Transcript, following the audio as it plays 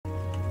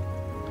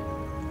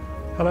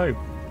Hello.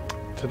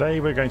 Today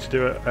we're going to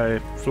do a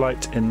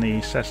flight in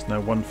the Cessna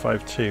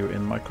 152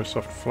 in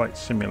Microsoft Flight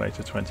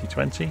Simulator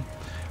 2020,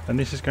 and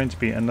this is going to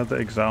be another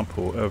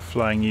example of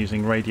flying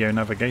using radio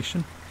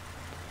navigation.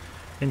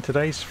 In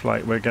today's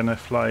flight we're going to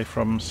fly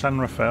from San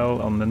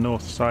Rafael on the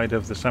north side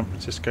of the San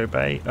Francisco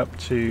Bay up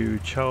to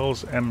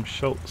Charles M.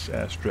 Schulz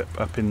airstrip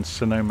up in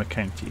Sonoma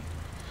County.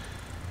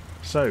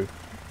 So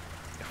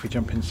if we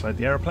jump inside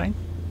the aeroplane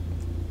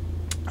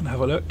and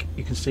have a look,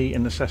 you can see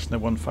in the Cessna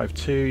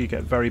 152 you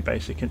get very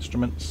basic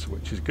instruments,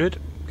 which is good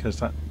because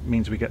that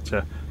means we get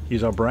to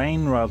use our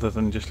brain rather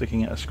than just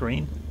looking at a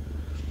screen.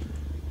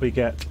 We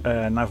get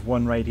a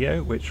Nav1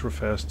 radio, which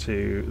refers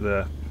to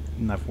the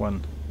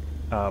Nav1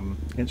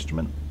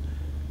 instrument.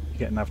 You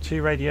get a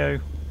Nav2 radio,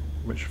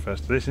 which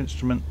refers to this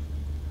instrument.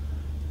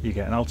 You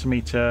get an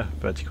altimeter,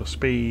 vertical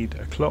speed,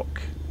 a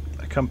clock,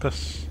 a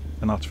compass,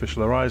 an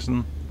artificial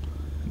horizon,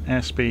 an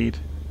airspeed,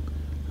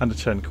 and a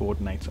turn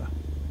coordinator.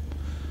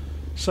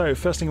 So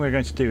first thing we're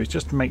going to do is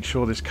just make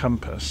sure this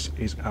compass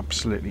is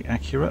absolutely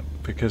accurate,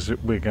 because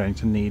we're going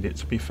to need it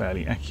to be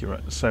fairly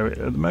accurate. So at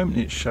the moment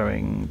it's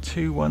showing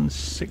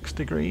 216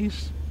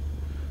 degrees.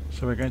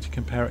 So we're going to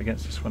compare it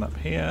against this one up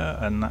here,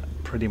 and that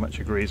pretty much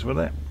agrees with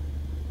it.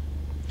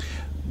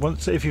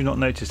 Once, if you've not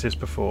noticed this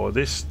before,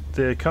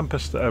 the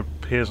compass that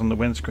appears on the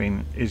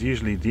windscreen is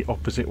usually the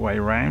opposite way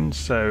round.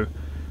 So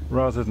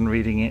rather than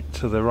reading it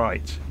to the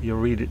right, you'll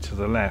read it to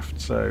the left.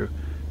 So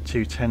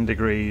 210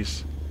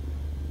 degrees,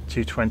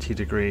 220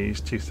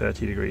 degrees,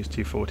 230 degrees,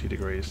 240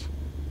 degrees.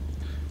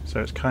 So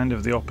it's kind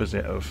of the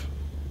opposite of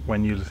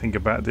when you think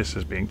about this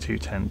as being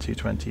 210,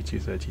 220,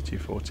 230,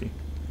 240.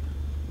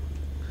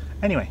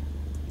 Anyway,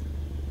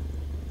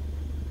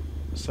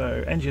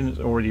 so engine is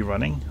already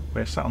running.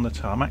 We're sat on the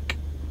tarmac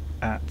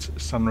at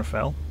San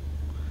Rafael.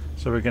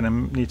 So we're going to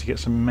need to get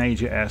some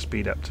major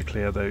airspeed up to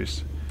clear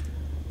those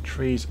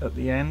trees at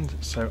the end.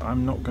 So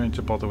I'm not going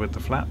to bother with the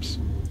flaps.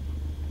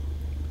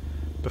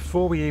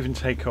 Before we even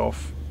take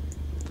off,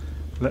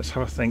 let's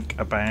have a think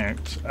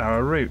about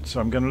our route.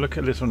 So I'm going to look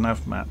at a little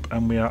nav map,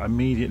 and we are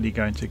immediately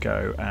going to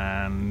go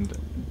and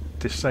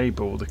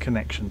disable the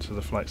connection to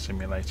the flight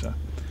simulator.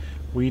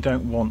 We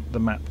don't want the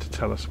map to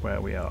tell us where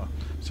we are.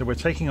 So we're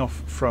taking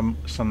off from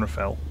San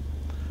Rafael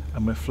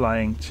and we're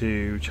flying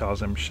to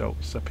Charles M.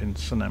 Schulz up in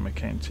Sonoma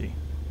County.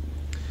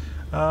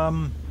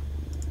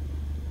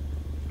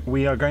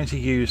 We are going to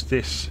use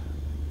this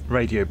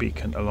radio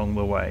beacon along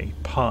the way,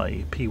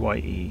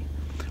 PYE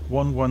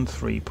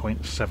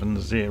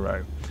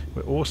 113.70.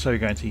 We're also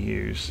going to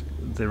use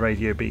the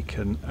radio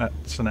beacon at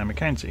Sonoma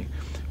County,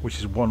 which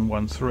is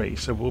 113.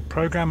 So we'll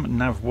program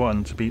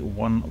Nav1 to be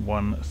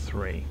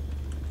 113.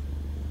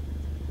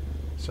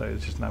 So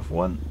this is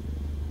Nav1.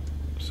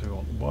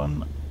 So we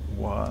want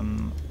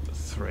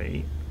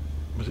 113.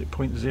 Was it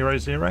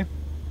 0.00?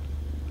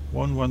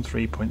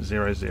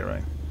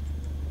 113.00.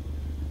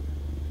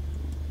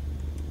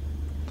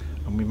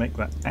 And we make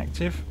that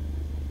active,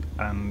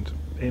 and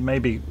it may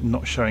be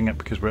not showing up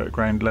because we're at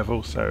ground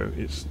level, so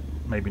it's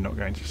maybe not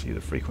going to see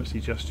the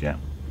frequency just yet.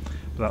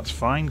 But that's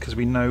fine because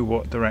we know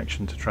what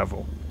direction to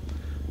travel.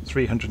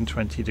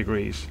 320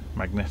 degrees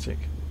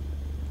magnetic.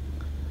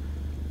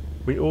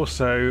 We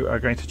also are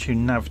going to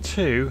tune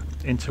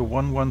Nav2 into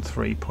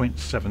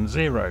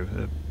 113.70,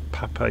 the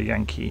Papa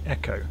Yankee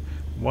Echo,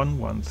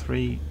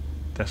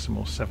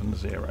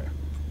 113.70.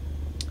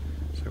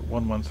 So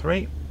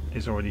 113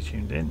 is already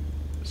tuned in,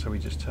 so we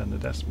just turn the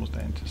decimals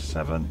down to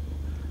 7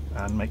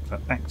 and make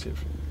that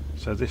active.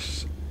 So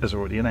this is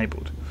already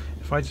enabled.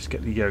 If I just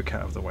get the yoke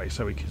out of the way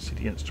so we can see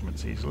the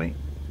instruments easily.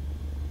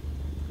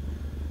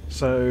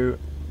 So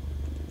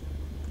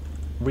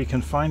we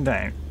can find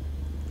out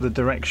the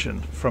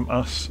direction from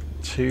us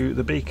to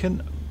the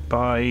beacon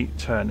by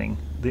turning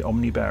the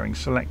omni-bearing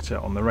selector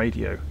on the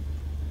radio,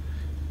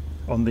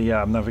 on the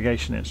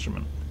navigation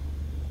instrument.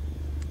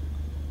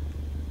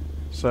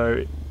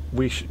 So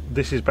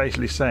this is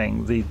basically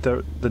saying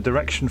the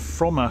direction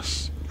from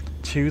us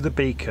to the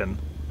beacon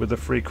with a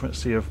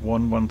frequency of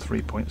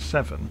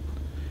 113.7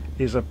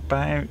 is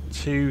about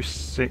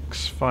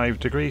 265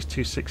 degrees,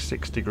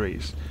 266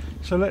 degrees.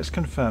 So let's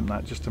confirm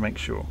that just to make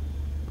sure.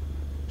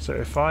 So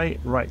if I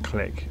right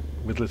click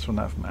with little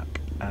nav map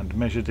and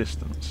measure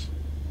distance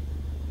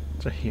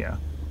to here,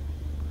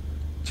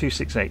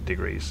 268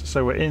 degrees.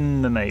 So we're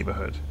in the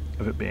neighbourhood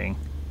of it being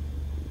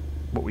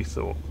what we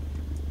thought.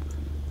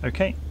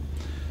 Okay.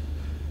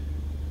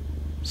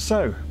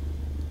 So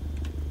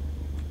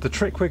the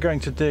trick we're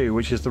going to do,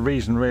 which is the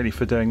reason really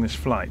for doing this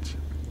flight,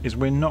 is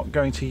we're not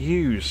going to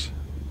use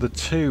the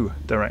two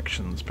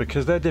directions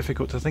because they're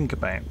difficult to think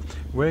about.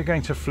 We're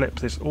going to flip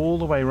this all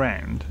the way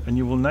round, and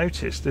you will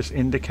notice this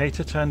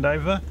indicator turned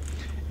over.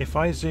 If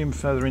I zoom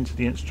further into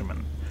the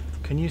instrument,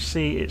 can you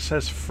see it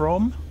says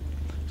from?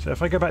 So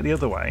if I go back the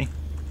other way,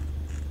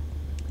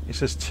 it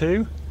says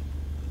to,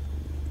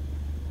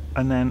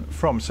 and then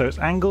from. So it's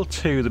angle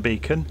to the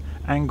beacon,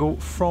 angle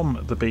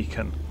from the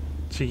beacon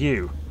to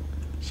you.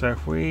 So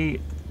if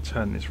we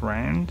turn this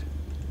round,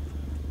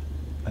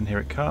 and here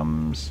it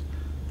comes.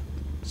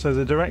 So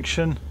the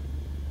direction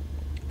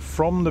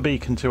from the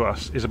beacon to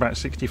us is about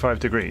 65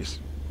 degrees.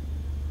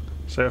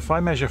 So if I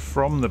measure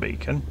from the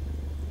beacon,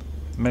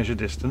 measure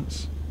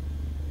distance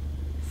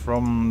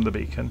from the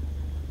beacon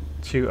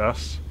to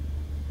us,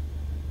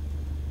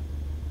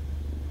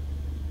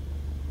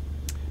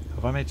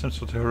 have I made some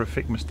sort of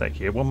horrific mistake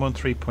here?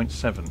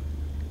 113.7.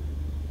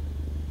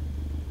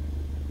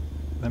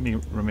 Let me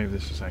remove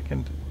this a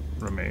second.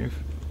 Remove.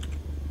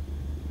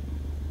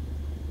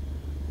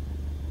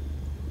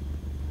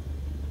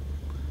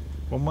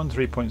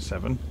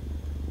 .7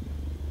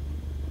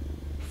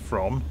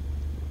 from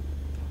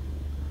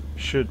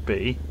should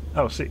be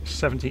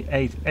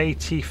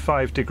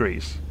 85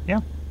 degrees.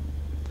 Yeah.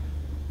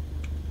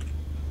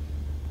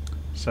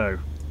 So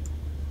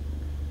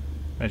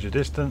measure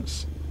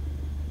distance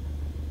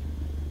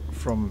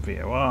from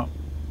VOR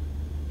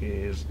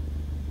is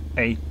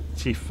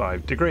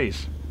 85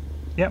 degrees.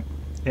 Yep,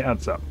 it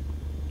adds up.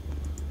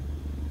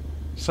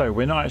 So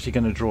we're not actually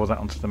going to draw that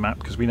onto the map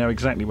because we know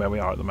exactly where we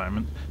are at the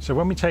moment. So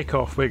when we take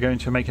off, we're going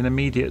to make an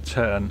immediate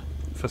turn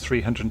for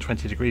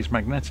 320 degrees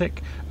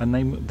magnetic, and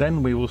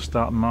then we will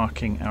start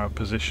marking our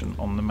position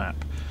on the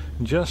map.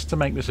 Just to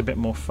make this a bit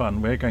more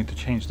fun, we're going to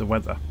change the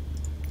weather,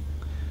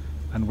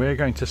 and we're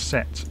going to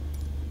set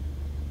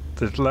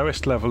the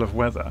lowest level of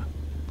weather,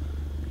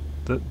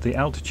 the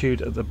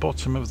altitude at the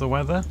bottom of the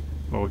weather,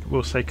 or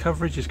we'll say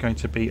coverage is going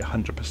to be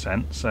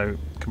 100%, so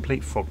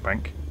complete fog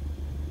bank.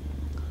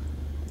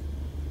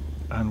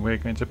 And we're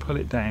going to pull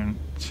it down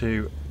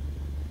to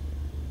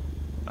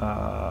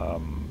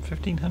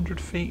 1,500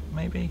 feet,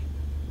 maybe?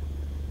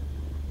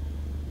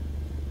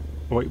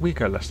 Oh, wait, we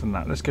go less than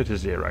that. Let's go to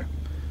 0.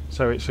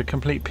 So it's a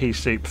complete pea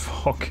soup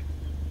fog.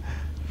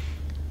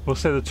 We'll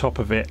say the top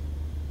of it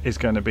is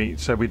going to be,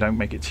 so we don't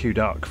make it too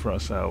dark for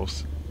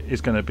ourselves, is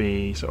going to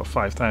be sort of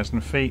 5,000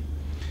 feet,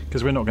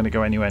 because we're not going to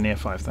go anywhere near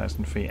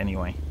 5,000 feet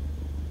anyway.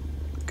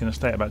 We're going to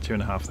stay at about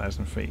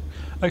 2,500 feet.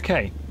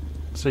 Okay.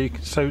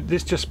 So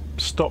this just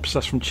stops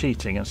us from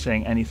cheating and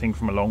seeing anything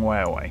from a long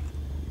way away.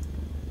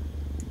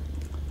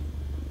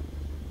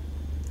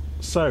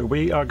 So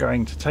we are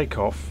going to take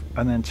off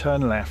and then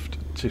turn left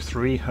to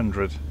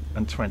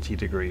 320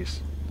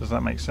 degrees. Does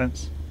that make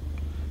sense?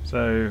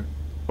 So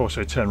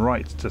also turn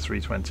right to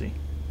 320.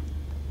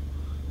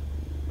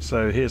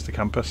 So here's the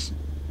compass.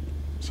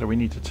 So we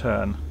need to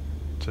turn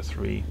to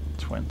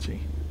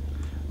 320,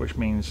 which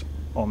means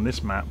on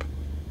this map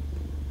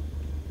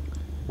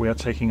we are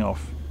taking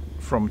off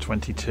from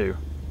 22.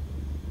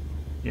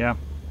 Yeah.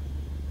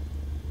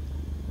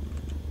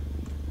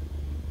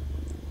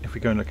 If we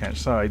go and look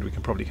outside, we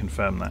can probably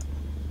confirm that.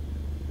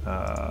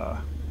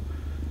 How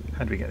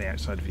do we get the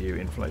outside view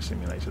in Flight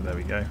Simulator? There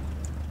we go.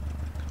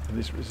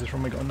 Is this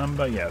runway got a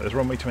number? Yeah, there's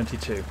runway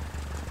 22. So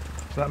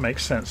that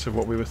makes sense of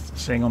what we were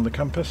seeing on the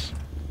compass.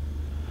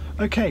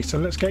 Okay, so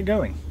let's get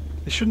going.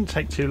 It shouldn't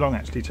take too long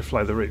actually to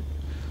fly the route.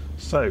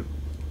 So,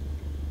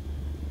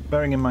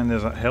 bearing in mind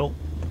there's that hill.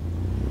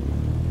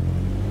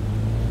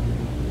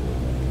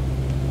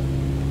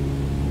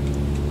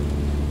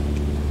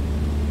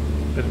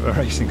 Bit of a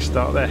racing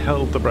start there,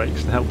 held the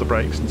brakes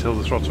until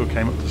the throttle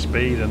came up to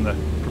speed and the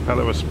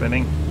propeller was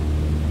spinning.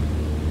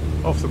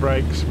 Off the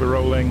brakes, we're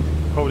rolling,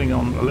 holding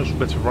on a little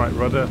bit of right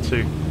rudder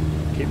to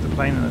keep the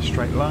plane in a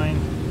straight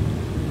line.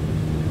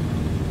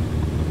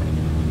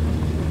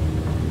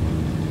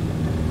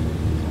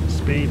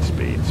 Speed,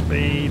 speed,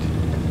 speed.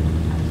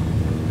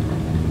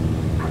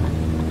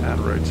 And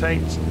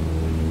rotate.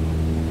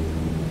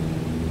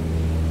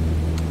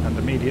 And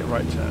immediate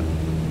right turn.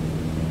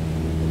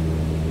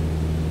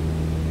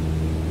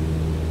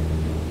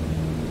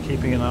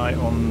 Keeping an eye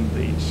on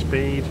the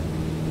speed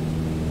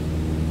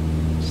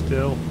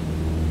still.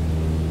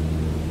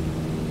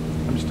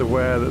 I'm just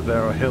aware that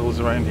there are hills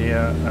around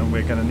here and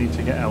we're going to need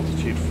to get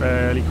altitude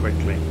fairly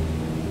quickly,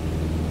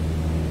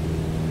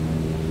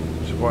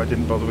 which is why I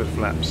didn't bother with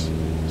flaps.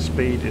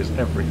 Speed is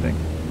everything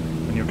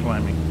when you're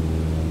climbing.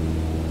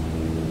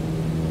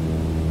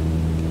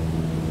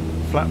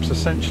 Flaps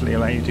essentially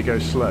allow you to go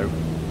slow.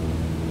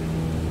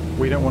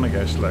 We don't want to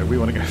go slow, we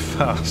want to go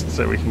fast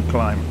so we can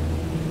climb.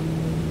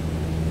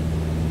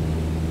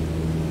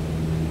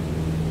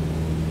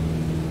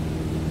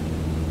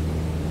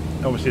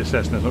 Obviously a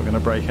Cessna's not going to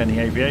break any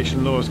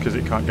aviation laws because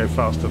it can't go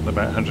faster than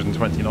about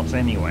 120 knots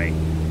anyway.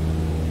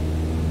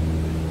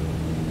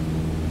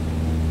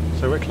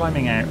 So we're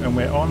climbing out and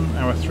we're on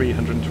our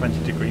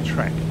 320 degree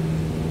track.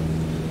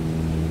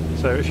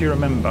 So if you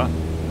remember,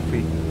 if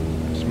we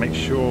just make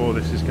sure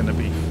this is going to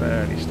be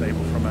fairly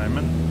stable for a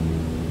moment,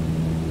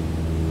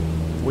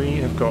 we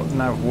have got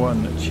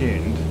nav1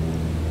 tuned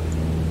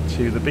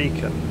to the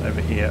beacon over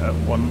here at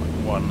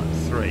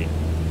 113.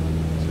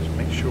 So just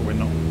make sure we're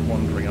not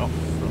wandering off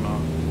from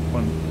our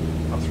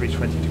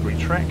 320 degree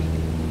track.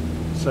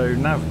 So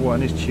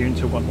nav1 is tuned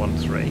to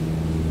 113.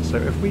 So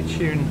if we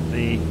tune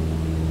the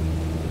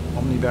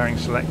omni bearing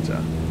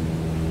selector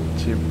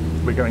to,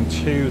 we're going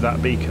to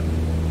that beacon,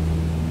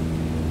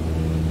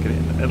 get it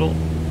in the middle,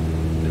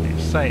 and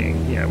it's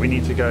saying, yeah, we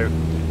need to go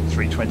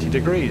 320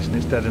 degrees and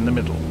it's dead in the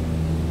middle.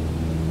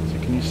 So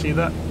can you see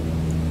that?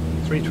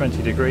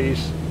 320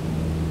 degrees,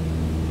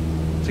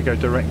 to go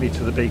directly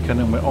to the beacon,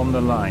 and we're on the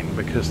line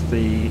because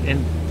the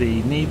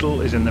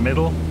needle is in the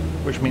middle,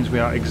 which means we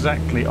are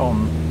exactly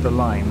on the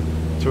line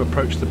to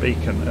approach the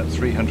beacon at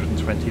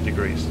 320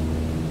 degrees.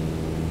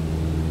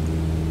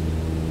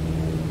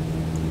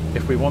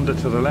 If we wander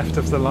to the left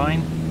of the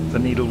line, the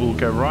needle will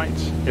go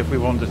right. If we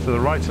wander to the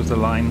right of the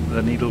line,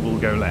 the needle will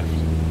go left.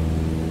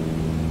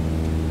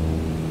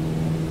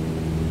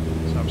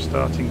 So I'm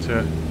starting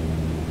to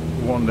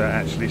wander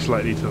actually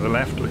slightly to the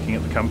left, looking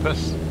at the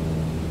compass.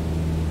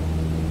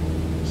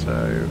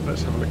 So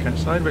let's have a look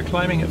outside. We're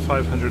climbing at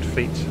 500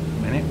 feet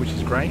a minute, which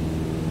is great.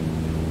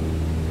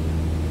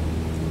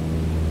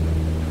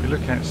 If we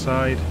look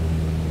outside,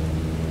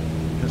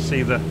 you can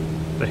see the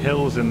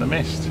hills in the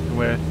mist.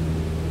 We're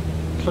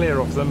clear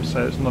of them,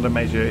 so it's not a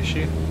major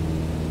issue.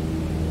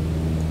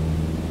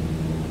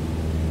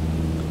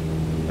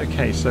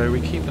 Okay, so we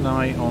keep an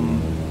eye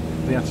on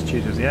the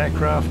attitude of the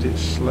aircraft.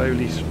 It's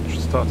slowly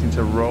starting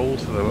to roll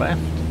to the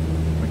left.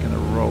 We're going to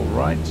roll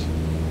right.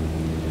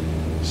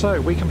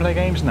 So we can play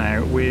games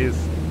now with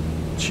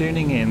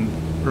tuning in.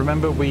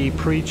 Remember, we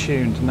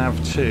pre-tuned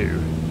nav2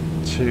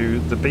 to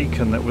the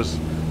beacon that was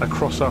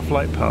across our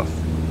flight path,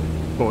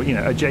 or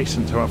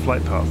adjacent to our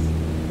flight path,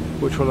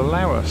 which will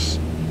allow us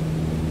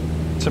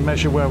to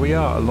measure where we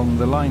are along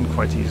the line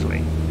quite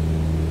easily.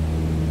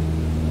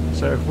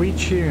 So if we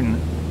tune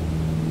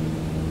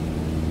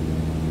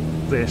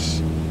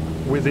this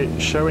with it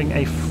showing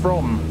a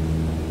from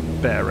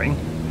bearing,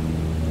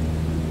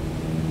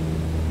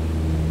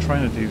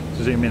 trying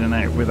to zoom in and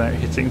out without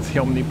hitting the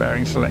Omni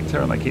bearing selector,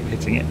 and I keep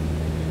hitting it.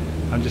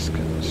 I'm just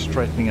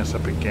straightening us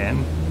up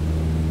again.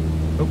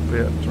 Oh,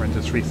 we're trying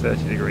to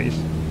 330 degrees.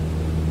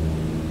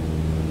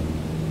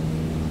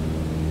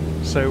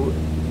 So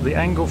the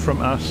angle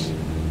from us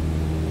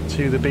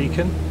to the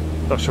beacon,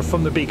 so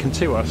from the beacon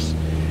to us,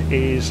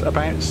 is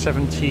about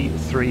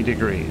 73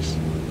 degrees.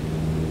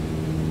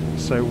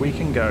 So we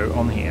can go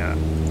on here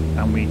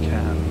and we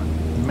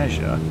can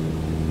measure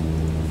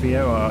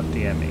VOR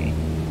DME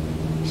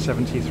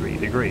 73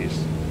 degrees.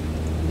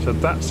 So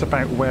that's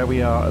about where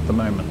we are at the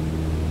moment.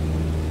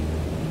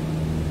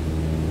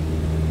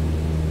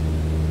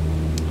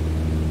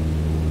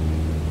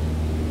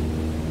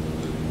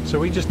 So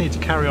we just need to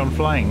carry on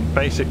flying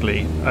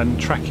basically and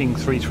tracking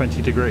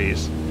 320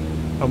 degrees,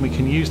 and we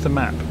can use the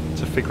map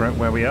to figure out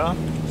where we are.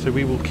 So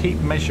we will keep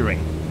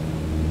measuring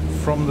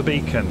from the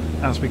beacon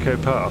as we go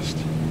past.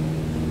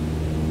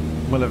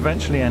 We'll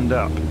eventually end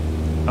up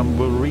and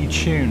we'll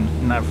retune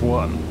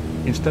nav1.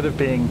 Instead of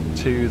being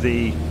to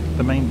the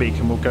main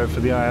beacon, we'll go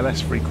for the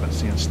ILS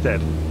frequency instead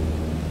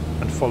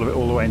and follow it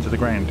all the way into the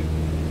ground.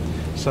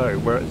 So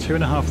we're at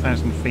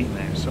 2,500 feet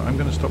now, so I'm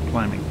going to stop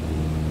climbing.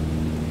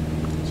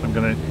 So I'm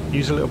going to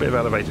use a little bit of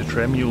elevator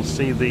trim. You'll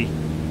see the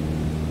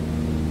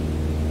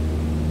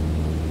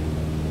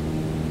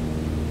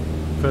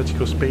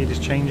vertical speed is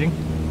changing.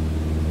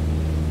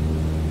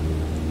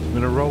 I'm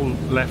going to roll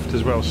left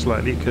as well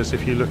slightly, because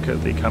if you look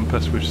at the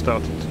compass, we've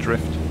started to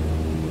drift.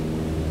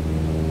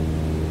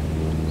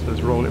 So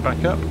let's roll it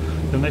back up.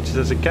 You'll notice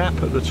there's a gap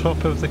at the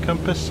top of the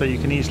compass, so you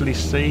can easily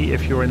see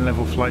if you're in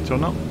level flight or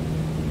not.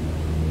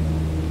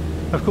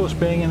 Of course,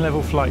 being in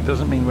level flight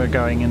doesn't mean we're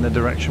going in the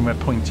direction we're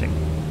pointing.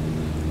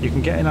 You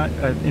can get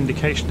an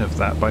indication of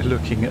that by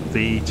looking at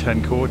the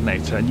turn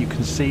coordinator, and you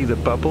can see the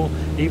bubble.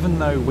 Even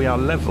though we are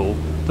level,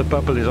 the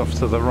bubble is off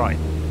to the right.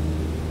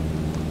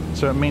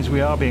 So it means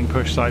we are being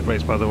pushed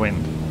sideways by the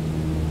wind.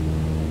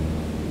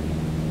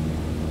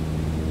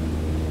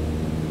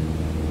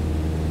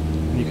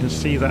 And you can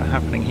see that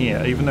happening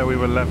here. Even though we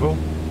were level,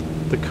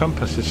 the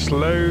compass is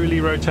slowly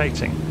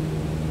rotating.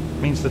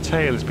 It means the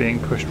tail is being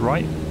pushed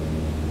right.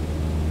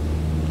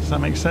 Does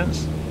that make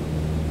sense?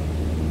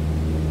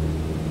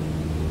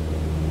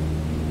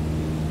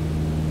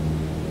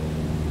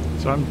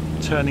 So I'm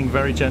turning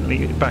very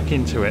gently back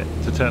into it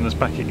to turn us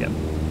back again.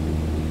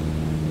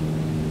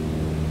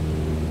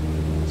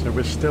 So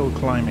we're still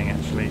climbing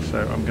actually, so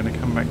I'm going to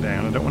come back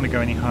down. I don't want to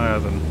go any higher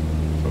than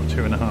sort of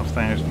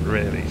 2,500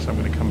 really, so I'm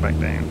going to come back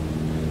down.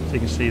 So you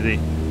can see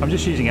I'm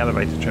just using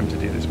elevator trim to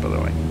do this, by the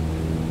way.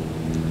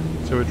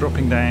 So we're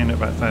dropping down at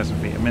about 1,000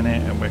 feet a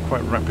minute, and we're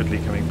quite rapidly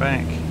coming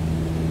back.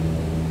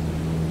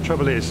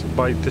 Trouble is,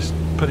 by just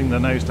putting the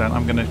nose down,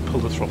 I'm going to pull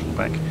the throttle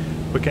back.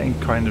 We're getting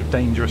kind of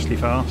dangerously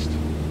fast.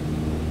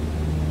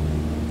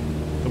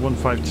 The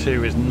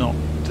 152 is not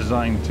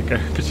designed to go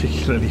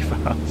particularly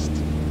fast.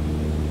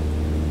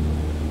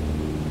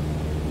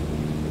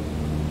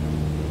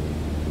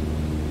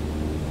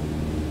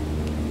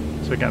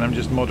 So again, I'm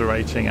just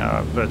moderating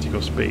our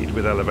vertical speed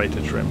with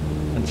elevator trim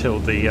until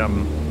the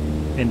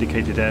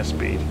indicated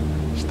airspeed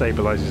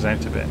stabilizes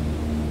out a bit.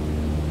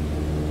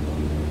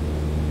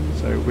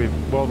 So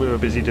while we were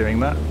busy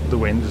doing that, the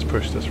wind has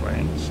pushed us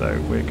round, so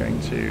we're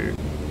going to...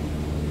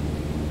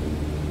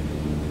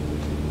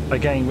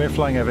 Again, we're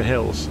flying over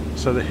hills,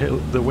 so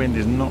the wind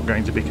is not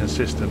going to be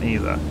consistent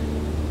either.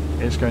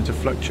 It's going to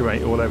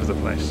fluctuate all over the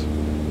place.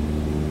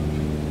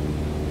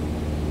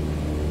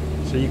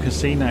 So you can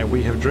see now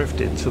we have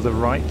drifted to the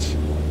right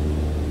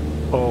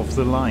of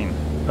the line.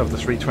 of the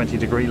 320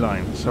 degree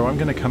line. So I'm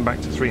going to come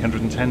back to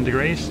 310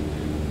 degrees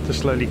to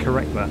slowly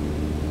correct that.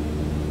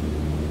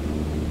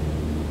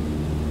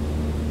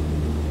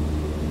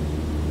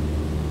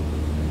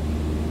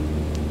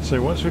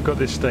 So once we've got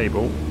this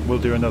stable, we'll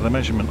do another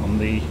measurement on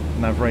the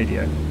nav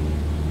radio.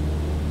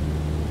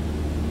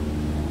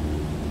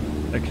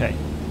 Okay.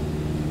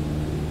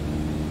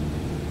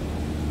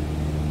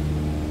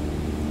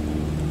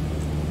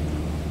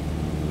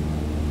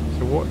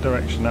 So what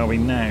direction are we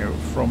now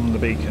from the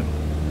beacon?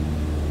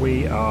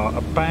 We are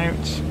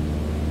about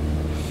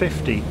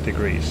 50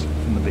 degrees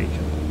from the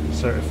beacon.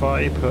 So if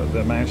I put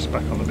the mouse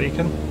back on the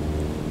beacon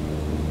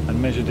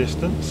and measure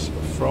distance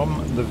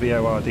from the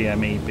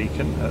VORDME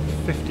beacon at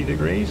 50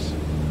 degrees,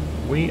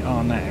 we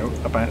are now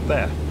about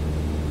there.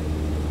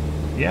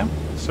 Yeah,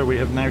 so we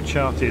have now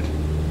charted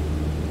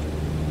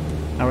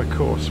our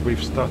course.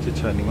 We've started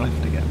turning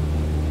left again.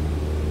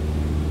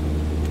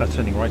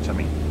 Turning right, I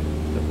mean.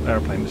 The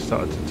aeroplane has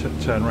started to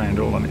turn around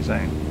all on its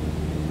own.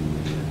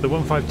 The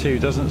 152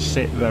 doesn't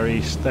sit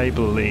very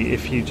stably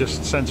if you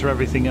just centre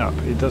everything up.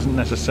 It doesn't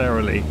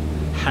necessarily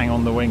hang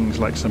on the wings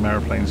like some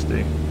aeroplanes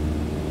do.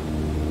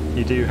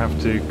 You do have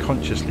to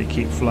consciously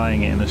keep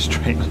flying it in a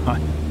straight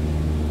line.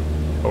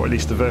 Or at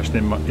least the version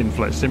in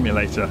Flight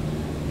Simulator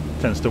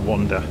tends to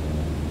wander.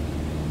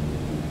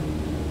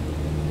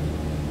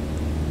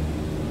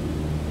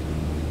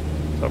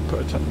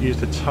 So I've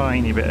used a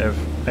tiny bit of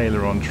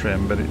aileron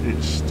trim, but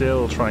it's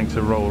still trying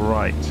to roll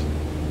right.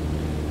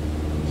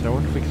 So I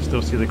wonder if we can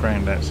still see the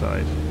ground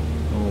outside.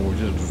 Oh,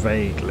 just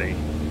vaguely.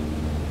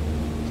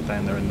 It's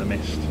down there in the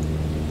mist.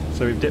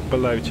 So we've dipped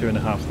below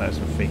 2,500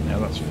 feet now,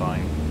 that's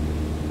fine.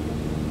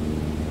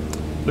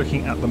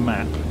 Looking at the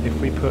map, if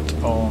we put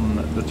on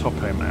the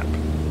topo map,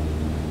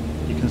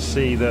 you can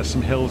see there's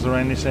some hills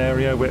around this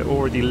area. We're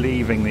already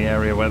leaving the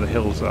area where the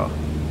hills are.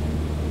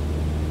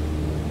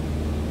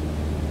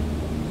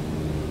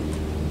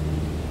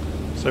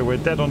 So we're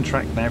dead on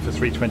track now for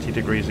 320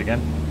 degrees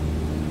again.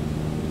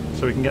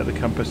 So we can get the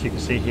compass, you can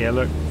see here,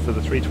 look, for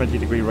the 320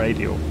 degree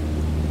radial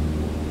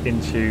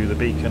into the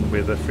beacon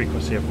with a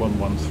frequency of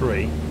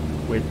 113,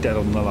 we're dead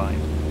on the line.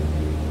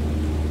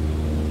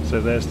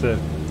 So there's the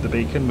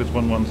beacon with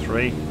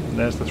 113,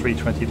 there's the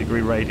 320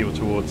 degree radial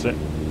towards it.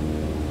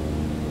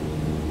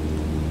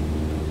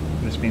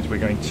 This means we're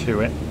going to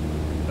it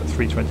at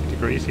 320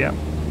 degrees, yeah.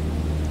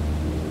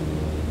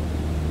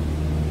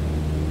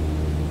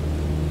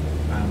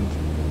 And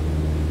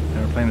the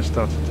aeroplane has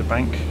started to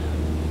bank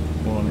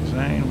all on its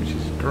own, which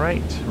is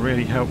great,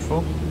 really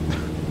helpful.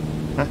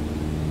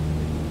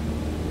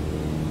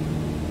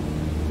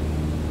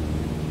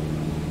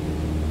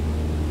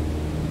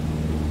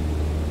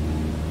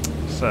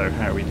 So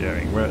how are we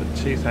doing? We're at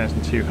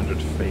 2,200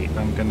 feet.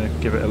 I'm going to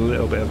give it a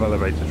little bit of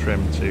elevator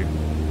trim to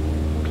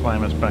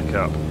climb us back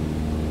up.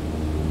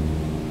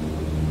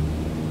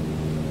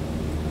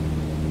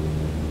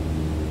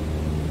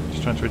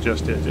 Just trying to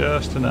adjust it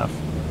just enough.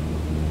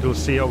 You'll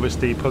see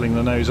obviously pulling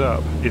the nose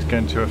up is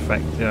going to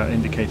affect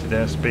indicated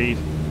airspeed.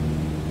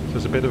 So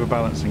it's a bit of a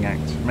balancing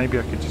act. Maybe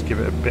I could just give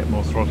it a bit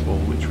more throttle,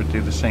 which would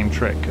do the same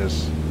trick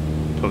as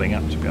pulling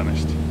up, to be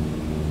honest.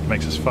 It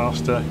makes us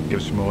faster,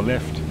 gives you more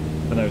lift.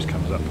 The nose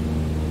comes up.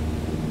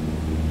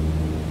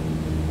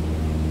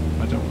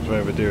 I don't want to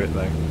overdo it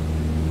though.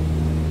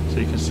 So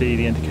you can see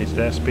the indicated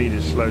airspeed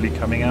is slowly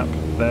coming up,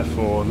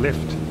 therefore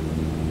lift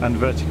and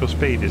vertical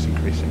speed is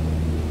increasing.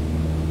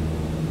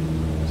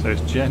 So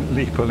it's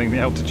gently pulling the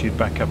altitude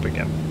back up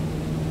again.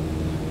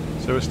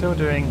 So we're still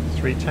doing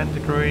 310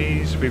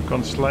 degrees, we've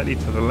gone slightly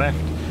to the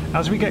left.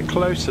 As we get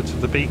closer to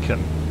the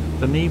beacon,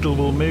 the needle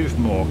will move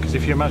more, because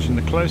if you imagine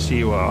the closer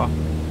you are,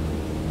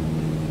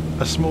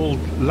 a small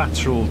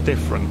lateral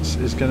difference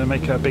is going to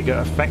make a bigger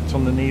effect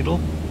on the needle.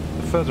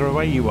 The further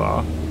away you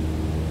are,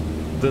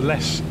 the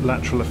less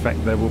lateral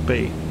effect there will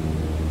be.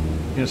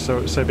 You know,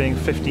 so being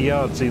 50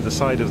 yards either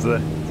side of the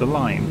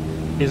line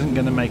isn't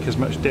going to make as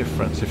much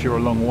difference if you're a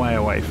long way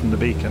away from the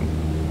beacon.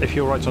 If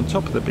you're right on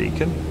top of the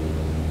beacon,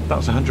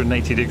 that's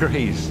 180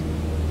 degrees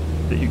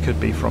that you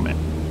could be from it.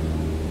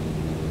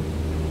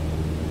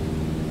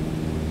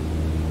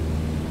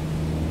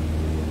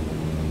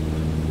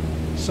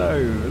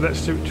 So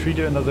let's do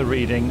another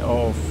reading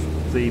of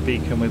the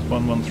beacon with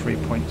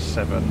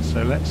 113.7.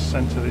 So let's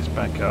centre this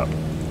back up.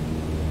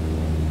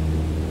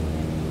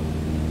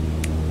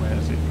 Where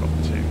has it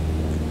got to?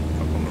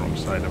 I'm on the wrong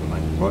side, haven't I?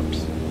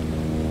 Whoops.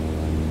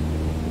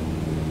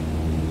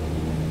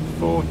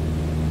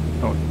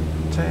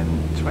 10,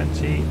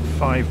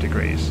 25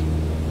 degrees.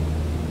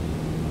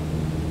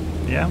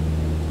 Yeah?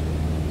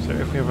 So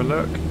if we have a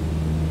look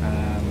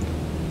and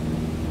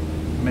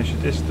measure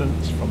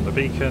distance from the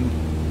beacon,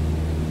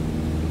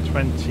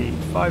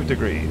 25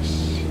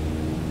 degrees.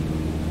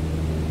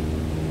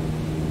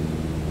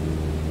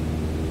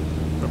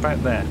 We're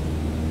about there.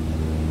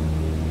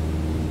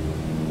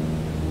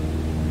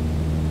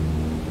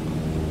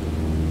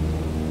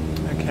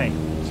 Okay,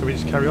 so we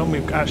just carry on.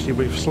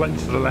 We've slightly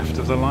to the left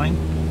of the line,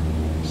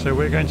 so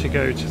we're going to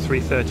go to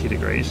 330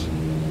 degrees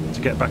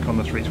to get back on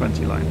the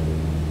 320 line.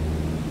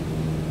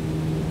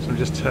 So I'm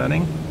just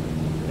turning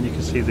and you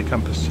can see the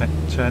compass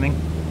turning.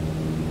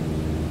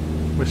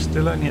 We're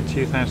still only at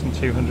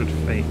 2,200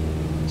 feet,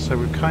 so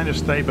we've kind of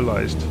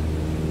stabilised.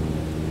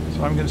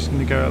 So I'm just going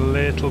to go a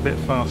little bit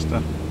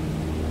faster.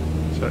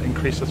 So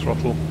increase the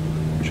throttle,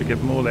 which will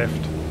give more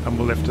lift and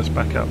will lift us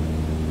back up.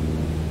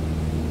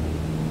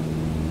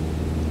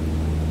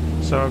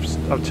 So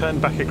I've turned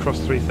back across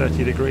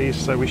 330 degrees,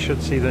 so we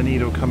should see the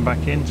needle come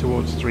back in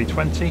towards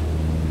 320.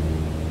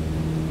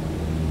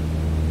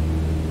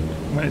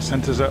 When it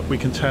centres up, we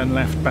can turn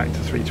left back to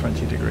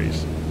 320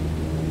 degrees.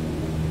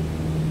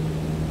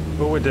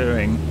 All we're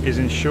doing is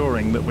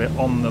ensuring that we're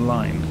on the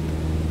line.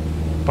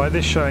 By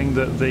this showing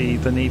that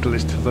the needle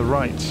is to the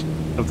right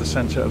of the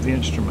centre of the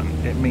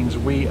instrument, it means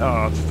we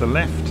are to the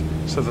left,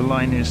 so the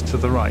line is to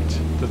the right.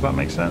 Does that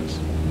make sense?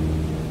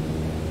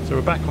 So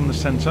we're back on the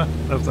centre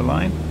of the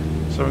line,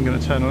 so I'm going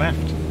to turn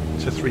left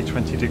to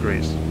 320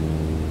 degrees.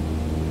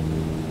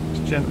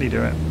 Just gently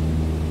do it.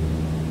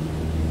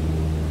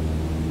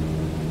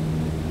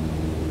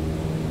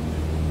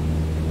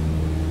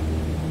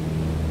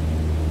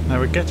 Now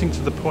we're getting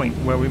to the point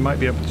where we might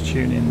be able to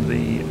tune in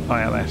the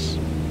ILS.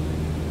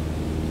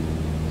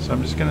 So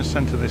I'm just going to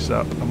centre this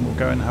up and we'll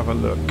go and have a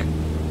look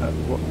at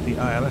what the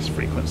ILS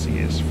frequency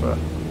is for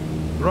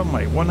the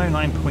runway.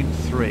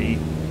 109.3,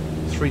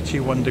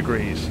 321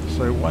 degrees.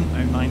 So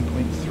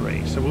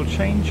 109.3. So we'll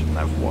change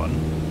nav1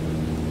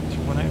 to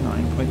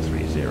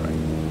 109.30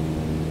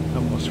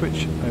 and we'll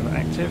switch over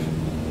active,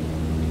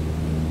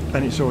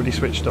 and it's already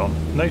switched on.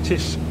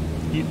 Notice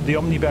the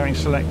omni-bearing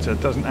selector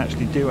doesn't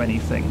actually do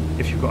anything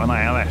if you've got an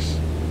ILS,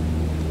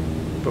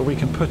 but we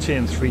can put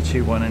in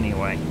 321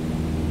 anyway,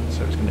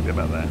 so it's going to be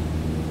about there.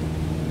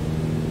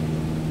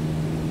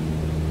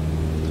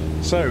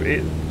 So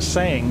it's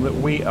saying that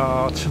we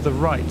are to the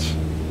right.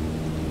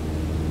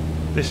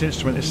 This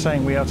instrument is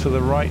saying we are to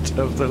the right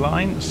of the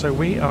line, so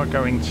we are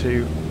going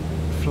to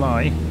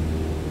fly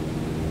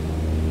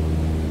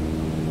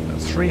at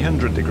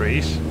 300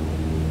 degrees.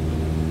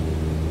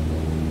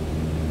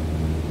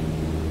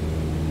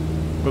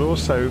 But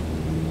also,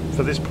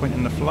 for this point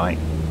in the flight,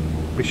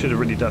 we should have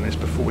really done this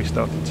before we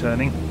started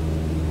turning.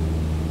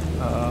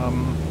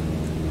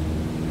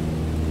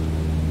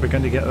 We're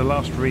going to get the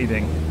last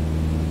reading,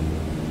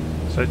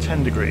 so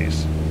 10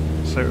 degrees.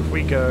 So if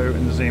we go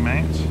and zoom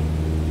out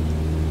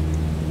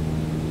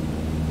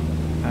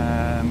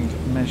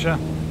and measure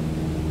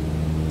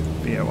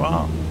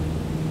VOR.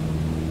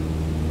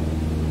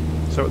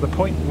 So at the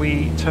point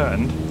we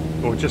turned,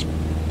 or just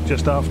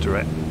after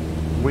it,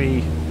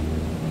 we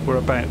were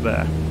about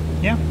there.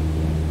 Yeah?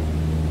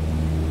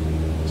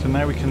 So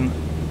now we can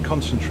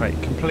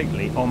concentrate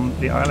completely on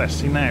the ILS.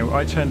 See, now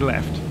I turned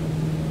left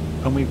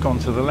and we've gone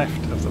to the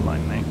left of the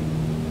line now.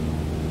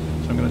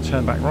 So I'm going to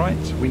turn back right.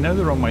 We know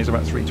the runway is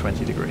about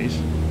 320 degrees.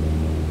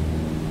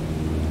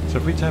 So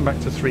if we turn back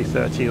to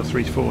 330 or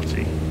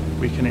 340,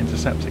 we can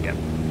intercept again.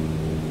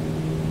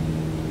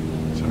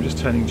 So I'm just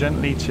turning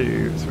gently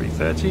to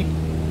 330.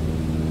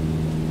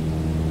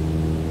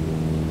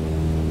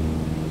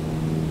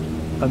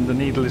 And the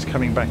needle is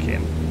coming back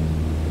in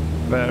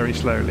very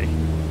slowly.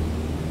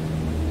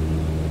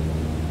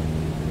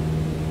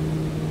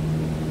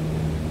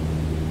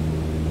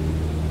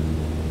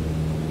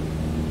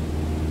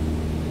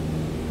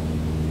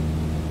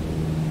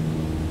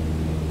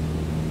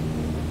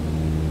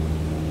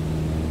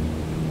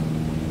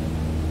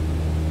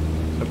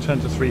 So I've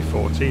turned to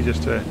 340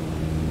 just to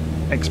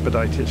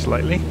expedite it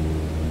slightly.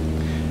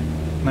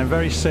 Now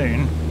very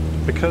soon,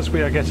 because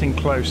we are getting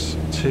close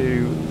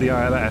to the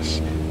ILS,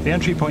 the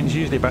entry point is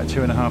usually about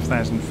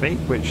 2,500 feet,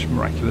 which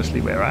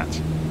miraculously we're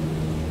at.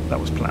 That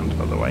was planned,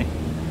 by the way.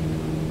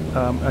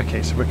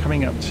 Okay, so we're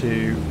coming up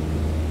to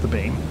the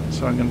beam,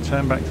 so I'm going to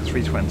turn back to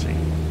 320.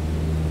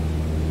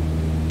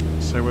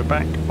 So we're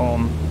back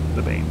on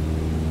the beam.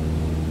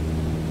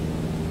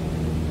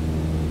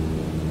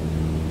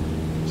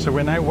 So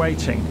we're now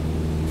waiting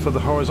for the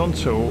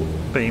horizontal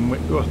beam,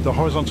 the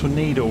horizontal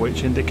needle,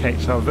 which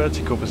indicates our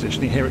vertical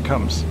positioning. Here it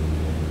comes.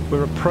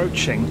 We're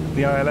approaching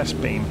the ILS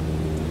beam.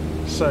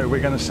 So we're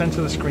going to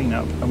center the screen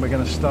up and we're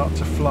going to start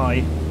to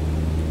fly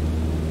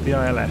the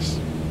ILS.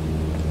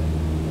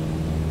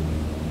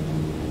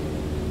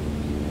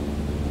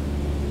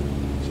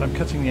 So I'm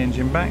cutting the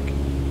engine back.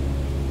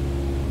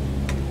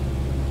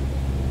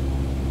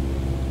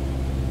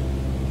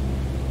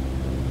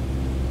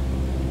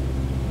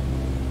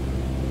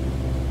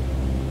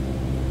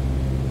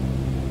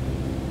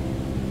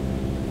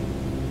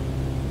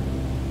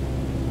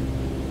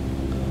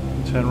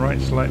 Turn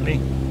right slightly.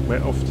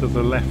 We're off to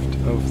the left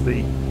of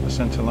the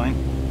centre line,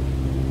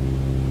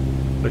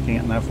 looking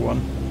at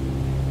nav1.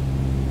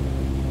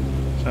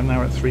 So I'm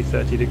now at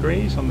 330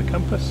 degrees on the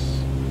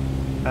compass,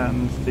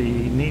 and the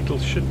needle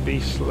should be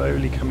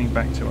slowly coming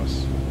back to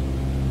us.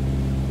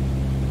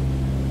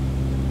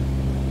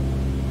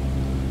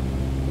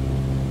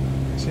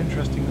 It's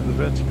interesting that the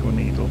vertical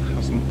needle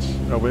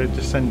hasn't... Oh, we're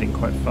descending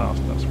quite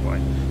fast, that's why.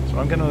 So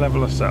I'm going to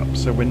level us up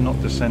so we're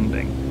not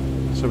descending,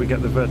 so we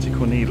get the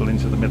vertical needle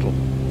into the middle.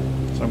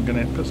 So I'm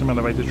going to put some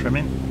elevator trim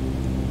in.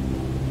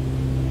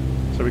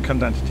 So we come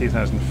down to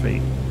 2,000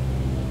 feet.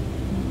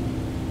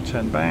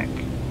 turn back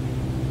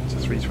to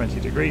 320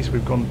 degrees.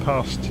 We've gone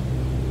past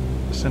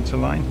the centre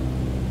line.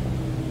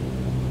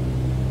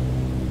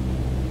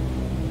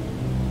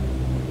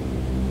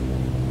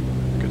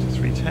 Go to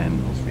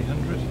 310 or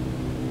 300.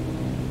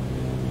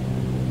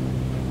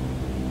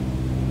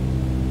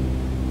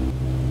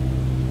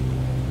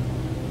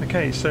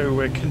 Okay, so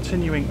we're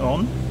continuing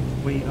on.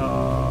 We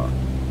are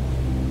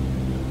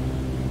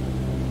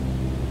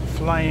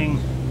flying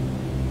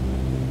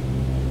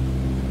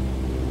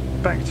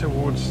back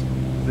towards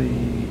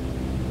the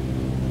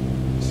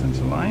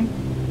centre line,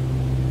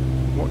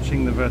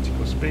 watching the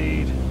vertical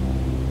speed,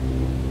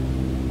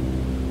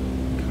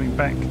 coming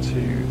back to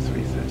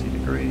 330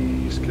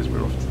 degrees because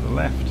we're off to the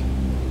left.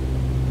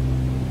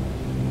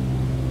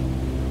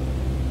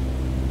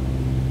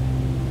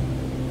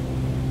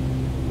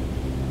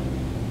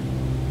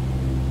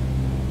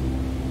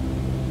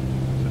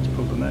 So let's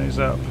pull the nose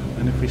up,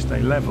 and if we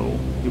stay level,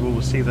 you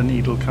will see the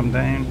needle come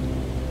down.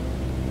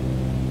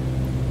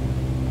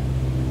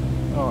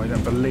 Oh, I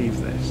don't believe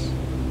this.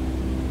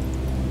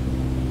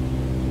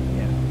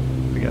 Yeah,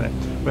 forget it.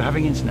 We're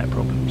having internet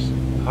problems.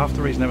 Half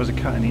the reason there was a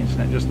cut in the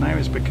internet just now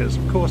is because,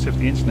 of course, if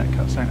the internet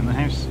cuts out in the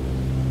house,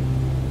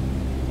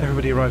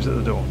 everybody arrives at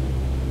the door.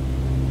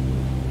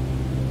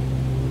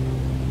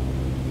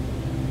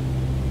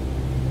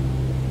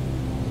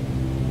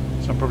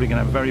 So I'm probably going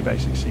to have very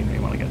basic scenery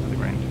when I get to the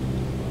ground.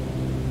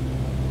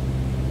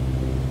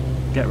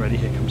 Get ready,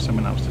 here comes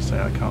someone else to say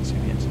I can't see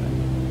the internet.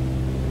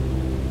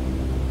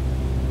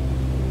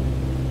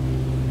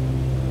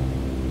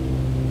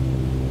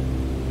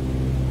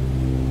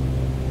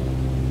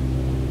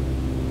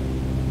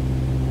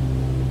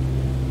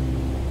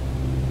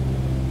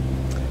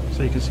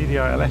 So you can see the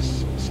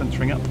ILS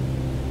centering up.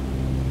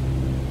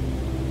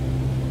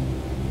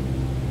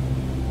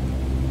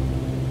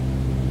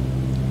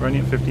 We're only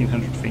at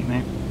 1500 feet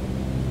now.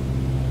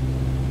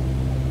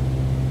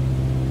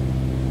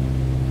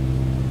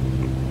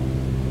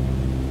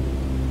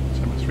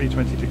 So I'm at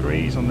 320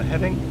 degrees on the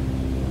heading.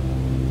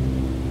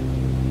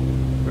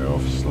 We're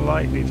off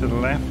slightly to the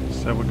left,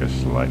 so we'll go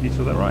slightly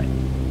to the right.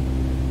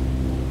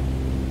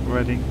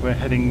 We're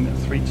heading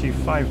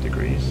 325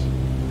 degrees.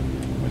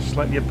 We're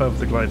slightly above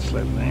the glide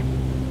slope now.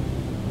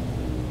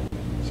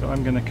 So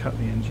I'm going to cut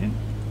the engine.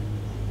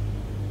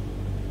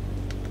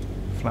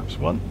 Flaps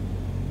 1.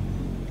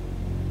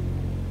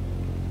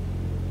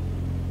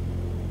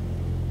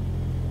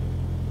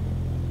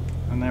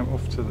 And now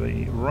off to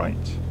the right.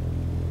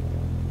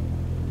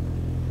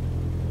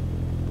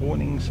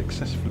 Warning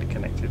successfully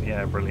connected.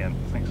 Yeah, brilliant.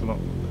 Thanks a lot,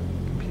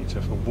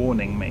 computer, for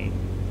warning me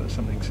that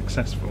something's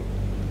successful.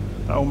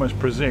 That almost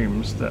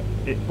presumes that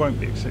it won't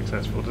be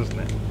successful, doesn't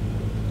it?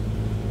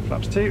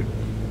 Flaps 2.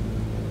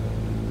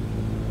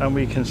 And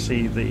we can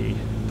see the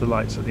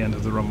lights at the end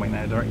of the runway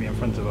now, directly in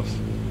front of us.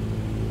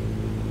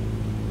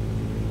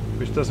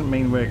 Which doesn't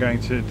mean we're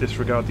going to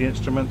disregard the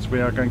instruments,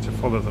 we are going to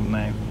follow them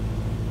now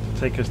to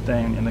take us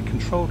down in a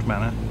controlled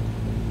manner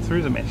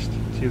through the mist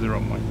to the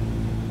runway.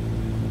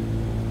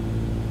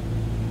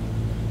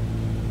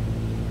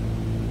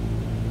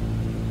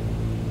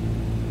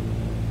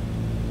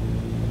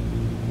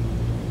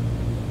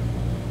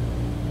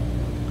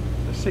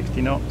 So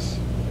 60 knots,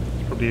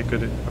 it's probably a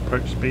good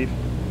approach speed.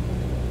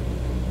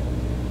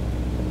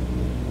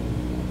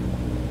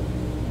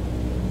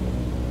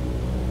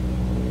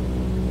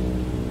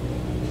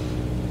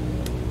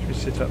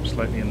 Sit up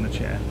slightly in the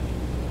chair.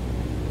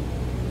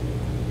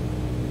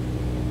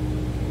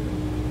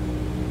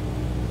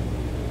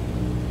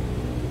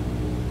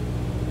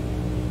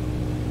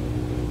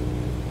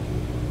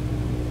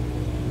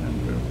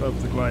 And we're above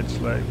the glide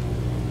slope,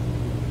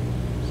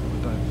 so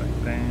we'll dive back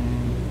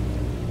down.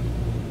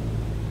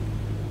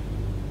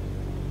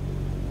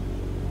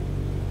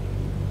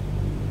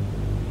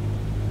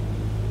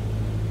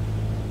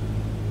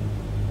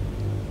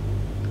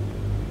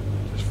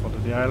 Just follow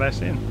the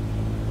ILS in.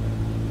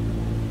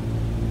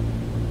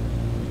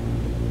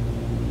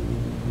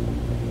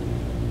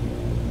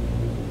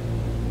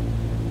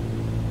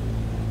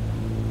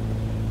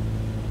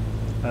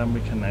 And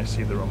we can now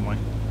see the runway.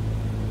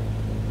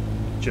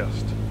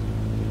 Just.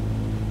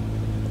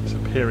 It's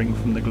appearing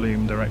from the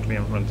gloom directly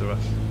in front of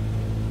us.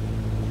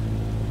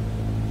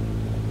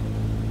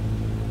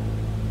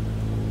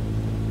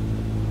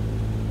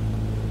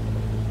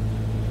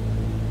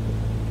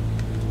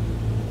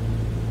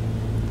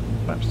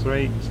 Flaps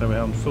 3, so we're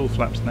on full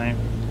flaps now.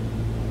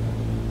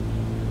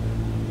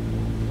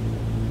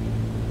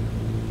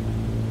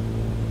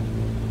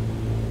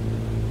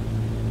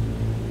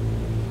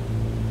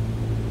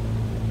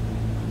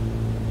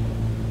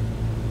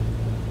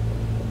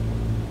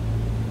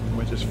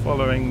 Just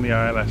following the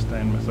ILS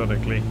down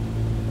methodically,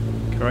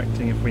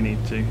 correcting if we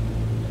need to.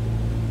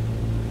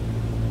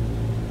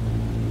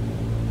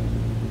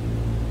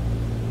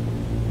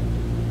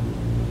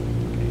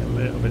 Getting a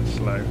little bit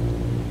slow.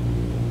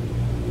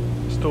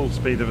 Stall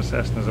speed of a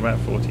Cessna is about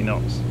 40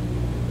 knots,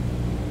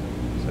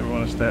 so we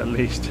want to stay at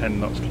least 10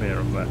 knots clear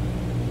of that.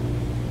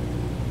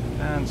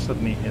 And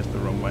suddenly here's the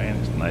runway, and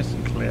it's nice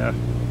and clear.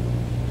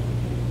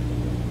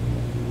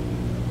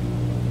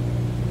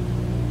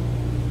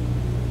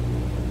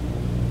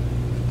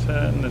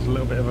 turn. There's a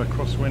little bit of a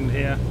crosswind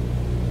here.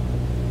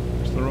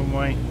 It's the wrong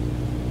way.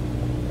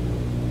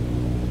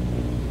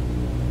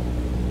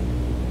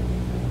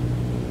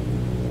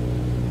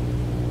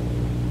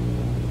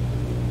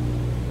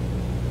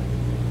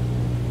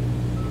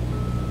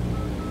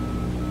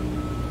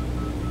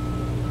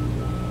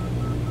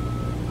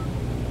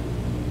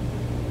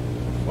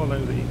 Follow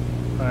the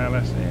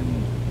ILS in,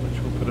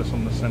 which will put us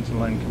on the centre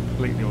line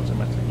completely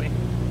automatically.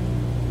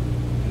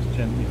 Just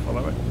gently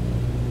follow it.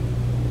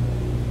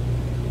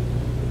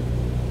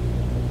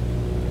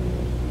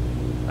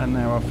 And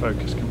now our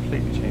focus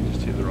completely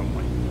changes to the wrong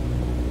way.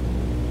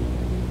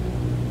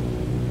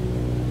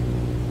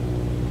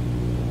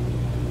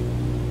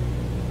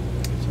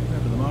 So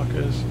over the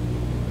markers,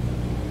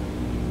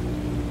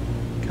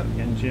 cut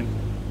the engine,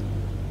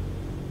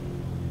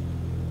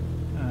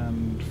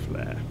 and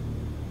flare.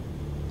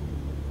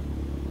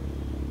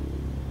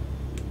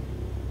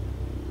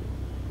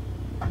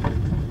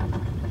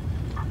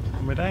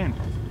 And we're down.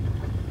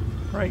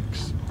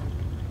 Brakes.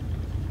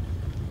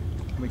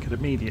 We could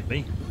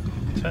immediately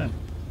turn.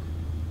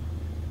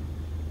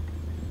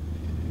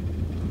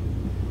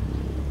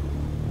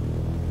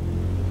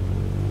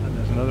 And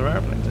there's another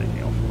airplane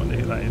taking off. I wonder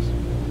who that is.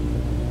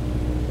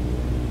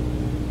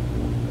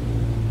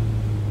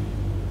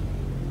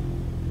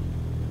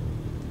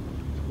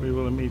 So we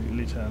will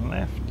immediately turn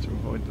left to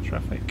avoid the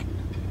traffic.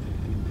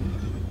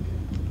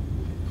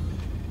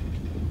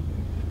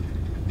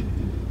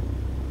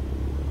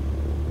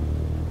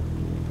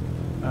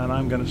 And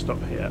I'm going to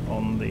stop here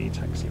on the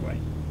taxiway.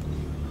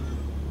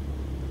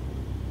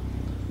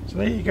 So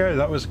there you go,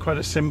 that was quite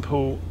a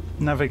simple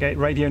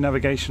radio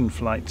navigation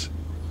flight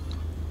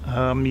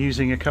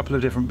using a couple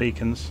of different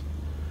beacons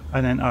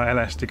and then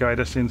ILS to guide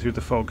us in through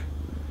the fog.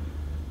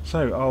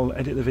 So I'll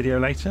edit the video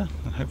later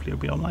and hopefully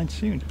it'll be online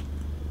soon.